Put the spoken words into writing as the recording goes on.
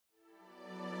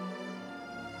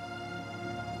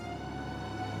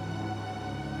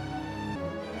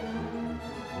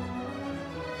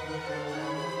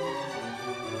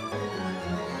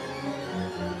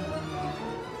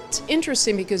It's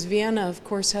interesting because Vienna, of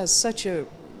course, has such a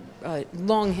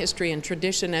long history and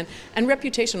tradition and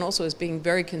reputation also as being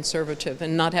very conservative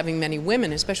and not having many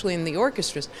women, especially in the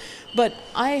orchestras. But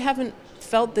I haven't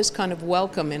felt this kind of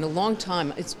welcome in a long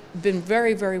time. It's been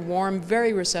very, very warm,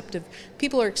 very receptive.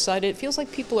 People are excited. It feels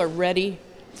like people are ready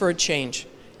for a change.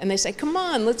 And they say, come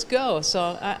on, let's go.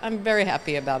 So I'm very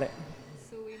happy about it.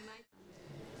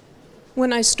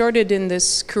 When I started in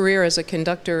this career as a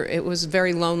conductor, it was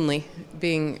very lonely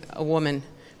being a woman.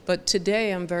 But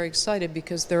today I'm very excited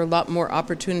because there are a lot more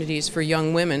opportunities for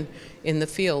young women in the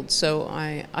field. So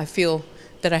I feel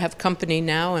that I have company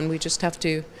now, and we just have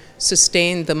to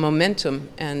sustain the momentum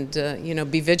and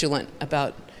be vigilant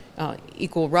about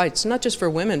equal rights, not just for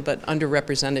women, but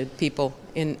underrepresented people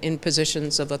in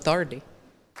positions of authority.